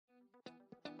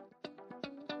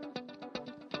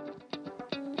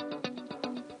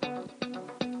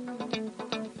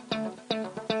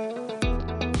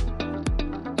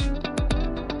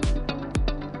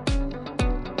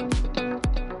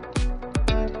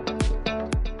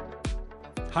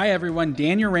Hi everyone,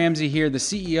 Daniel Ramsey here, the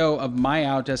CEO of My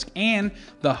Outdesk and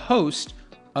the host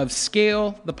of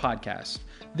Scale the Podcast.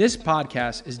 This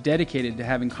podcast is dedicated to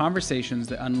having conversations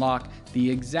that unlock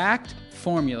the exact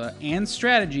formula and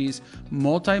strategies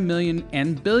multi-million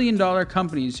and billion-dollar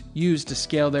companies use to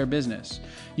scale their business.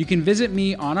 You can visit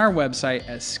me on our website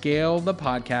at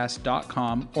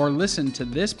scalethepodcast.com or listen to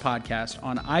this podcast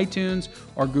on iTunes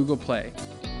or Google Play.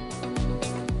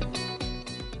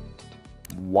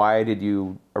 Why did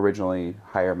you originally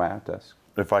hire My Outdesk?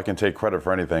 If I can take credit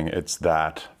for anything, it's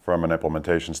that from an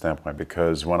implementation standpoint,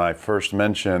 because when I first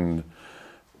mentioned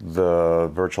the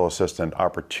virtual assistant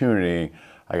opportunity,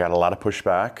 I got a lot of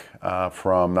pushback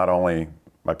from not only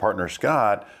my partner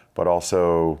Scott, but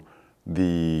also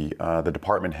the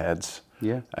department heads.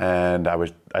 Yeah. And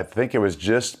I think it was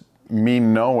just me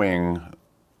knowing,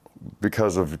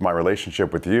 because of my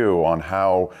relationship with you, on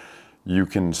how you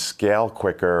can scale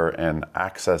quicker and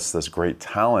access this great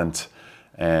talent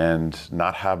and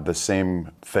not have the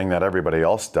same thing that everybody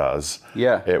else does.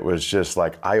 Yeah. It was just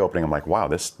like eye-opening. I'm like, wow,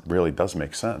 this really does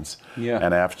make sense. Yeah.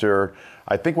 And after,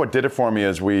 I think what did it for me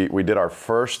is we did our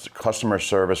first customer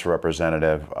service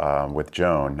representative with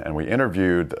Joan, and we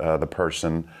interviewed the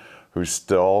person who's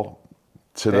still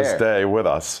to this day with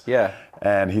us. Yeah.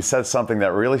 And he said something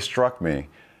that really struck me.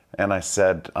 And I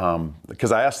said,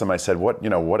 because I asked him, I said,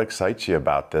 what excites you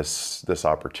about this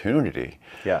opportunity?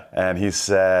 Yeah. And he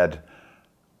said,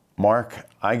 Mark,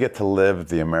 I get to live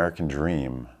the American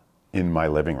dream in my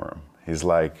living room. He's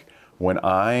like, when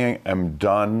I am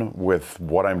done with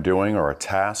what I'm doing or a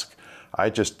task, I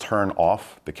just turn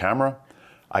off the camera.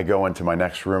 I go into my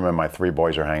next room and my 3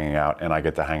 boys are hanging out, and I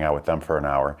get to hang out with them for an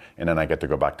hour, and then I get to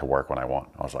go back to work when I want.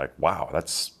 I was like, wow,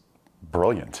 that's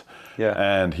brilliant. Yeah.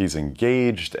 And he's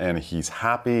engaged and he's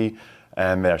happy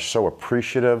and they're so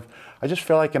appreciative. I just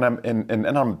feel like, and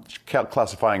I'm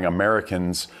classifying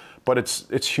Americans, but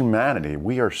it's humanity.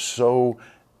 We are so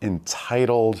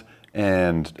entitled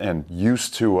and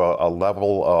used to a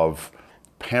level of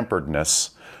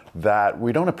pamperedness that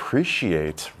we don't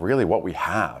appreciate really what we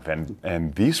have.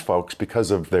 And these folks,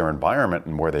 because of their environment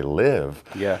and where they live,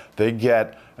 yeah, they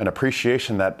get an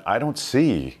appreciation that I don't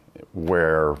see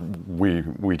where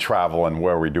we travel and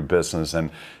where we do business, and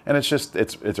it's just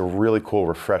it's a really cool,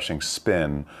 refreshing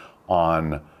spin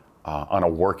on a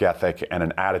work ethic and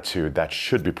an attitude that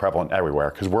should be prevalent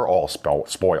everywhere, because we're all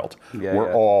spoiled. Yeah,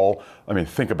 we're all, I mean,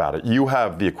 think about it. You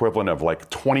have the equivalent of like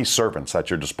 20 servants at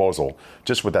your disposal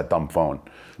just with that dumb phone.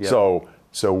 Yeah.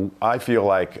 So I feel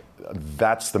like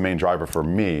that's the main driver for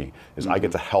me, is I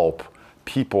get to help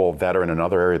people that are in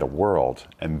another area of the world,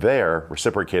 and they're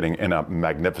reciprocating in a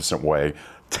magnificent way,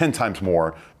 10 times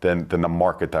more than the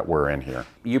market that we're in here.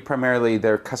 You primarily,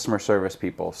 they're customer service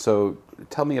people. So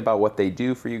tell me about what they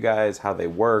do for you guys, how they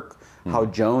work, how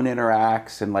Joan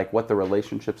interacts, and like what the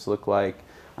relationships look like.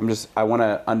 I want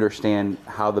to understand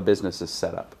how the business is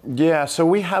set up. Yeah, so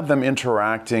we have them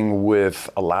interacting with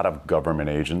a lot of government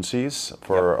agencies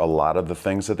for a lot of the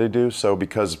things that they do. So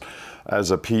because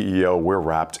as a PEO, we're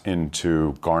wrapped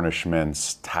into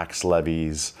garnishments, tax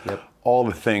levies, all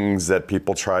the things that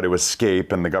people try to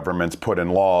escape, and the government's put in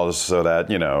laws so that,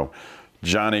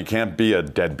 Johnny can't be a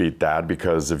deadbeat dad,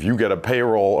 because if you get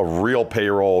a real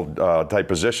payroll type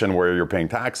position where you're paying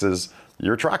taxes,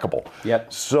 you're trackable.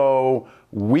 Yep. So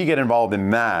we get involved in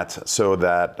that so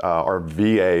that our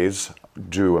VAs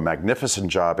do a magnificent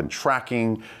job in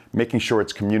tracking, making sure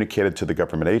it's communicated to the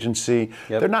government agency.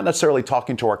 Yep. They're not necessarily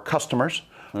talking to our customers,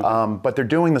 but they're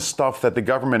doing the stuff that the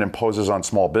government imposes on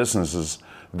small businesses,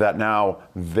 that now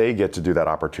they get to do that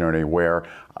opportunity where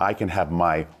I can have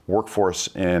my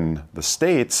workforce in the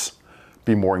States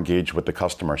be more engaged with the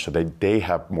customer, so they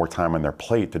have more time on their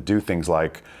plate to do things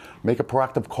like make a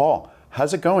proactive call.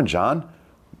 How's it going, John?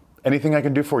 Anything I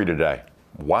can do for you today?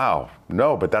 Wow,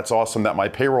 no, but that's awesome that my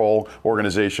payroll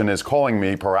organization is calling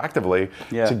me proactively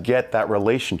to get that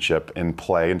relationship in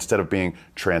play instead of being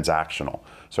transactional.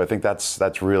 So I think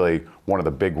that's really one of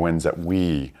the big wins that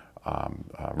we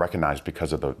recognize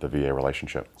because of the VA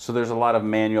relationship. So there's a lot of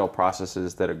manual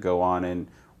processes that go on in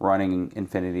running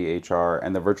Infinity HR,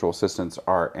 and the virtual assistants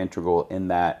are integral in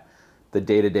that, the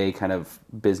day-to-day kind of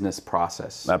business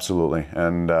process. Absolutely,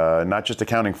 and not just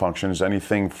accounting functions,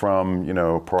 anything from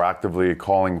proactively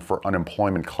calling for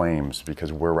unemployment claims,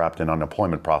 because we're wrapped in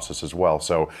unemployment process as well.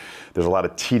 So there's a lot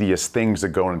of tedious things that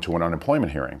go into an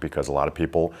unemployment hearing, because a lot of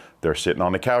people, they're sitting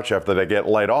on the couch after they get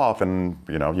laid off, and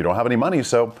you don't have any money,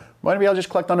 so maybe I'll just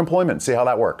collect unemployment and see how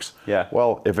that works. Yeah.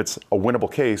 Well, if it's a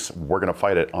winnable case, we're going to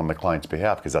fight it on the client's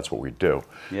behalf, because that's what we do.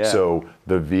 Yeah. So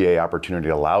the VA opportunity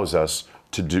allows us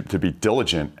to be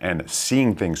diligent and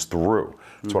seeing things through.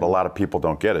 It's what a lot of people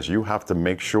don't get is you have to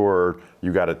make sure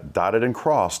you got it dotted and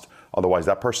crossed. Otherwise,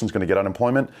 that person's going to get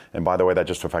unemployment. And by the way, that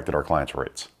just affected our clients'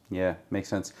 rates. Yeah, makes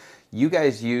sense. You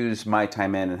guys use My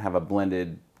Time In and have a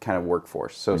blended kind of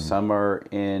workforce. So some are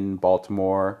in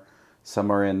Baltimore,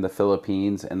 some are in the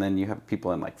Philippines, and then you have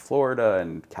people in like Florida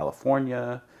and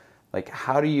California. Like,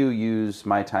 how do you use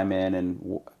My Time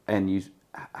In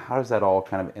how does that all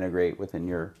kind of integrate within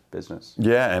your business?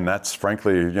 Yeah, and that's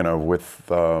frankly, with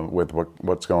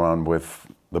what's going on with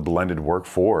the blended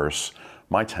workforce,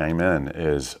 My Time In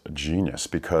is genius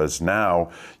because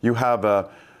now you have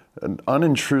an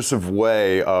unintrusive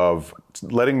way of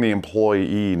letting the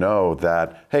employee know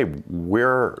that, hey,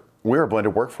 we're a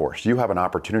blended workforce. You have an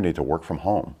opportunity to work from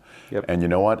home. Yep. And you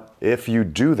know what? If you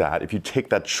do that, if you take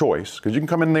that choice, because you can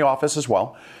come in the office as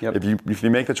well. Yep. If you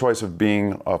make the choice of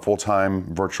being a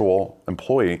full-time virtual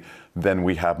employee, then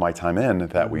we have My Time In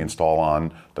that we install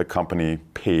on the company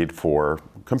paid for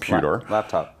computer,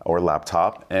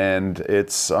 laptop, and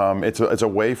it's a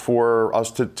way for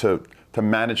us to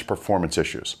manage performance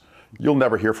issues. You'll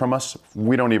never hear from us.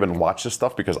 We don't even watch this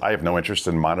stuff because I have no interest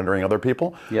in monitoring other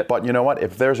people. Yep. But you know what?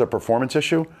 If there's a performance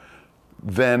issue,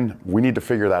 then we need to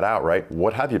figure that out, right?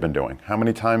 What have you been doing? How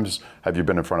many times have you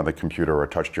been in front of the computer or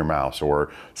touched your mouse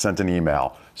or sent an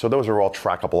email? So those are all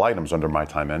trackable items under My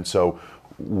Time In. So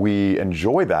we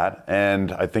enjoy that,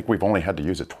 and I think we've only had to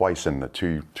use it twice in the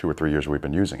two or 3 years we've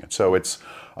been using it. So it's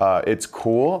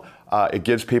cool. It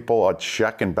gives people a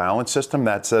check and balance system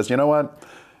that says, you know what?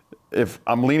 If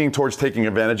I'm leaning towards taking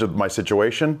advantage of my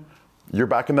situation, you're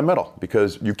back in the middle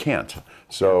because you can't.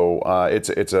 So I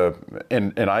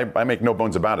make no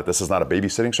bones about it. This is not a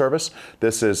babysitting service.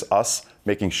 This is us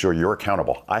making sure you're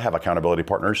accountable. I have accountability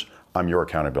partners. I'm your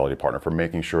accountability partner for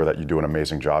making sure that you do an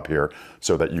amazing job here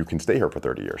so that you can stay here for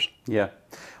 30 years. Yeah.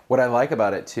 What I like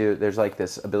about it too, there's like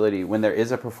this ability when there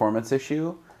is a performance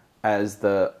issue, as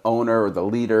the owner or the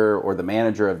leader or the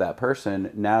manager of that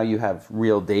person, now you have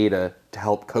real data to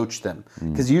help coach them.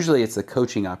 Because usually it's a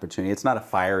coaching opportunity. It's not a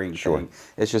firing thing.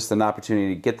 It's just an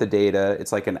opportunity to get the data.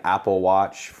 It's like an Apple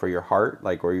Watch for your heart,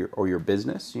 like or your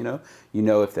business. You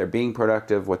know if they're being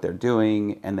productive, what they're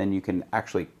doing, and then you can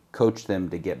actually coach them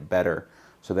to get better,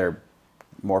 so they're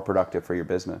more productive for your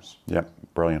business. Yep,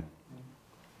 brilliant.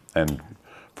 And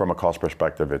from a cost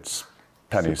perspective, it's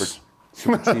pennies.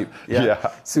 Super cheap.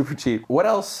 Yeah. Super cheap. What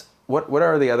else? What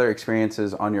are the other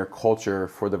experiences on your culture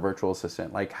for the virtual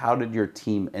assistant? Like, how did your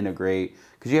team integrate?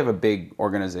 Because you have a big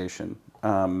organization.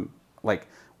 Like,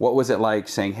 what was it like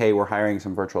saying, "Hey, we're hiring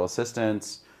some virtual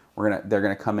assistants. They're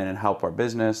gonna come in and help our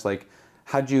business." Like,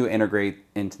 how'd you integrate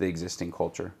into the existing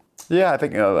culture? Yeah, I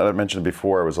think I mentioned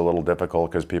before it was a little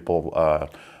difficult because people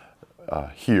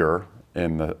here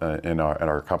in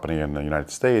our company in the United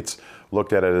States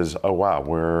looked at it as, oh wow,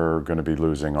 we're going to be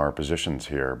losing our positions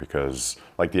here because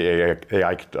like the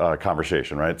AI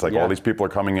conversation, right? It's like all these people are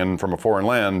coming in from a foreign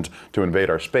land to invade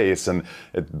our space, and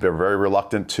they're very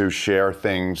reluctant to share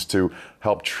things, to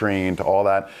help train, to all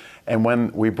that. And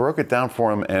when we broke it down for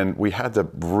them, and we had to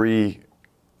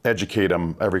educate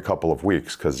them every couple of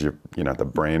weeks because the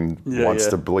brain wants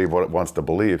to believe what it wants to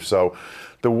believe. So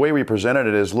the way we presented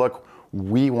it is, look,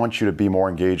 we want you to be more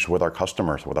engaged with our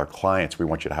customers, with our clients. We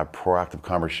want you to have proactive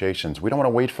conversations. We don't want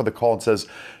to wait for the call that says,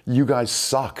 you guys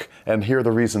suck, and here are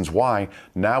the reasons why.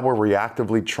 Now we're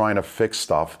reactively trying to fix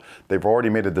stuff. They've already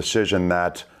made a decision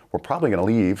that we're probably going to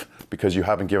leave because you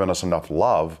haven't given us enough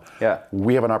love. Yeah.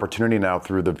 We have an opportunity now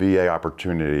through the VA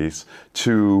opportunities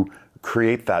to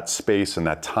create that space and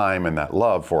that time and that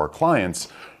love for our clients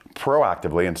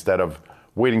proactively instead of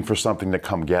waiting for something to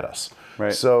come get us.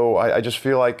 Right. So I just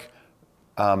feel like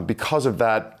because of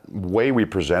that way we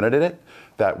presented it,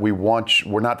 that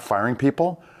we're not firing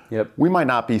people. Yep. We might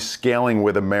not be scaling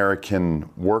with American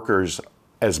workers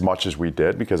as much as we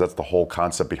did, because that's the whole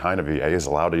concept behind a VA, is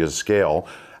allowed you to scale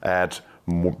at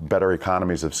better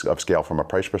economies of scale from a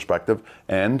price perspective,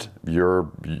 and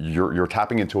you're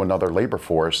tapping into another labor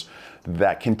force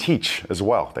that can teach as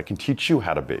well, that can teach you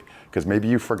how to be, because maybe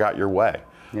you forgot your way.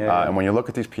 And when you look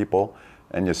at these people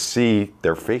and you see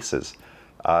their faces,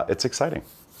 it's exciting.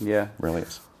 Yeah, it really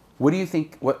is. What do you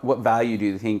think? What value do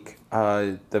you think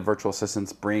the virtual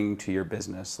assistants bring to your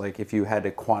business? Like, if you had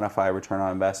to quantify return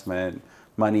on investment,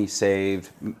 money saved,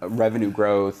 revenue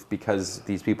growth because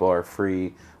these people are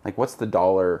free, like, what's the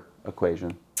dollar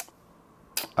equation?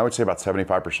 I would say about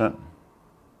 75%.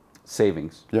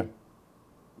 Savings. Yeah.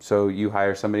 So you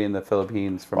hire somebody in the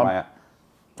Philippines from If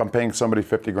I'm paying somebody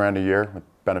 $50,000 a year with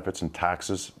benefits and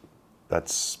taxes,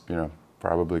 that's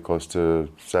probably close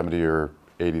to 70 or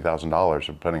 $80,000,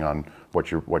 depending on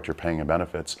what you're paying in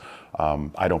benefits.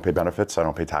 I don't pay benefits. I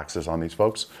don't pay taxes on these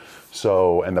folks.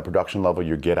 So, and the production level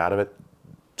you get out of it,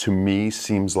 to me,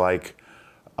 seems like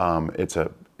it's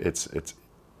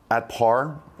at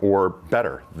par or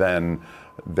better than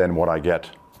what I get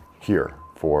here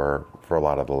for a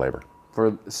lot of the labor.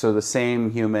 So the same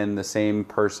human, the same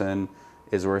person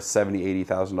is worth $70,000,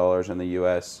 $80,000 in the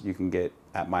U.S. You can get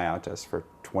at My Outdesk for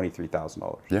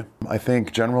 $23,000. Yeah, I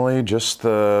think generally just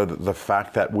the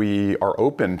fact that we are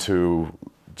open to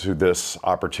this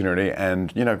opportunity,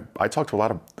 and I talk to a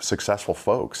lot of successful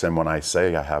folks, and when I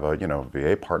say I have a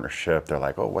VA partnership, they're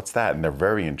like, "Oh, what's that?" And they're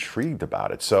very intrigued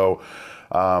about it. So,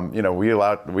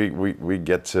 we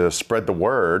get to spread the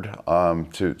word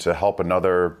to help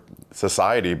another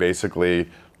society, basically,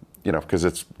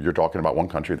 because you're talking about one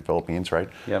country, the Philippines, right?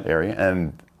 Yep. Area,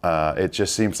 and it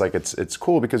just seems like it's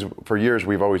cool because for years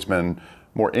we've always been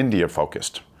more India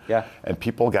focused. Yeah. And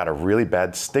people got a really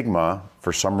bad stigma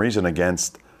for some reason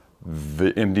against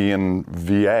the Indian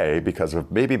VA because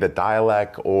of maybe the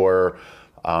dialect or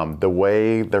the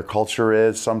way their culture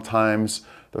is. Sometimes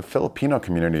the Filipino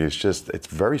community is it's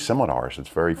very similar to ours. It's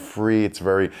very free. It's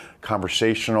very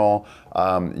conversational.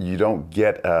 You don't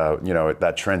get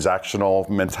that transactional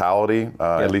mentality.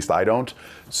 At least I don't.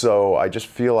 So I just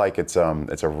feel like it's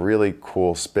a really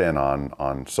cool spin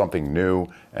on something new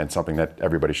and something that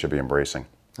everybody should be embracing.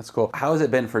 That's cool. How has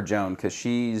it been for Joan? Because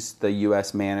she's the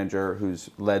U.S. manager who's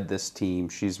led this team.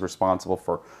 She's responsible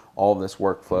for all of this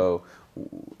workflow.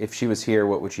 If she was here,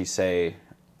 what would she say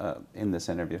in this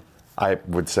interview? I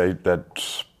would say that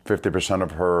 50%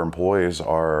 of her employees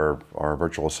are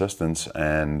virtual assistants,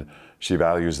 and she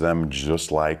values them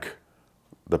just like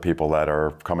the people that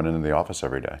are coming into the office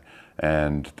every day.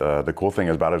 And the cool thing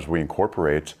about it is we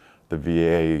incorporate the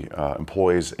VA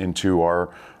employees into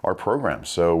our program.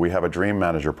 So we have a Dream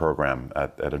Manager program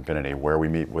at Infinity where we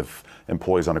meet with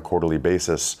employees on a quarterly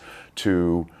basis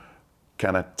to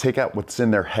kind of take out what's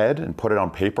in their head and put it on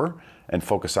paper and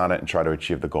focus on it and try to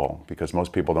achieve the goal, because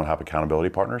most people don't have accountability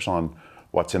partners on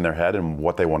what's in their head and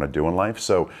what they want to do in life.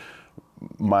 So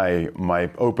my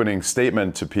opening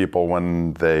statement to people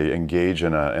when they engage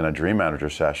in a Dream Manager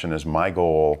session is my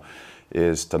goal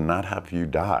is to not have you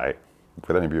die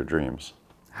with any of your dreams.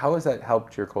 How has that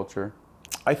helped your culture?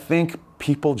 I think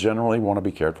people generally want to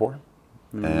be cared for.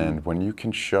 Mm-hmm. And when you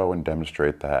can show and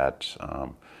demonstrate that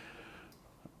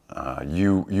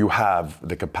you have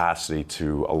the capacity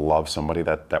to love somebody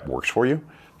that works for you,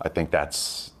 I think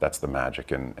that's the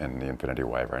magic in the Infinity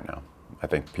Way right now. I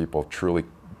think people truly,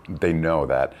 they know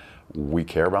that we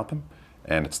care about them.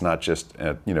 And it's not just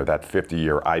that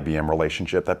 50-year IBM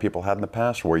relationship that people had in the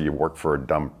past where you work for a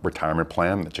dumb retirement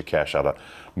plan that you cash out $1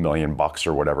 million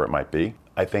or whatever it might be.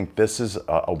 I think this is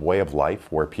a way of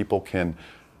life where people can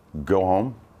go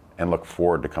home and look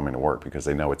forward to coming to work because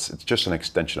they know it's just an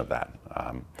extension of that.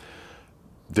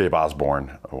 Dave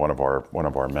Osborne, one of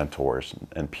our mentors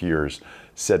and peers,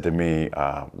 said to me,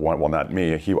 well, not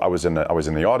me. I was in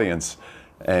the audience,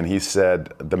 and he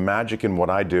said, "The magic in what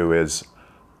I do is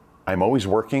I'm always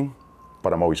working,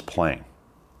 but I'm always playing."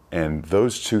 And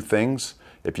those two things,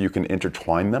 if you can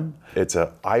intertwine them, it's an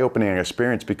eye-opening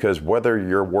experience because whether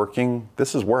you're working,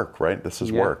 this is work, right? This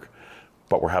is work,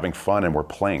 but we're having fun and we're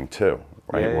playing too,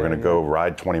 right? We're going to go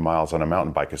ride 20 miles on a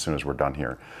mountain bike as soon as we're done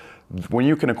here. When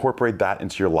you can incorporate that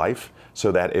into your life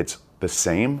so that it's the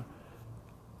same,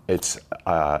 it's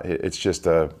just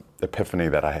a epiphany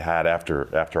that I had after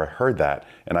I heard that,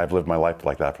 and I've lived my life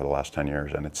like that for the last 10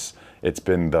 years, and it's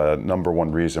been the number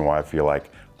one reason why I feel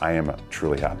like I am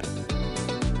truly happy.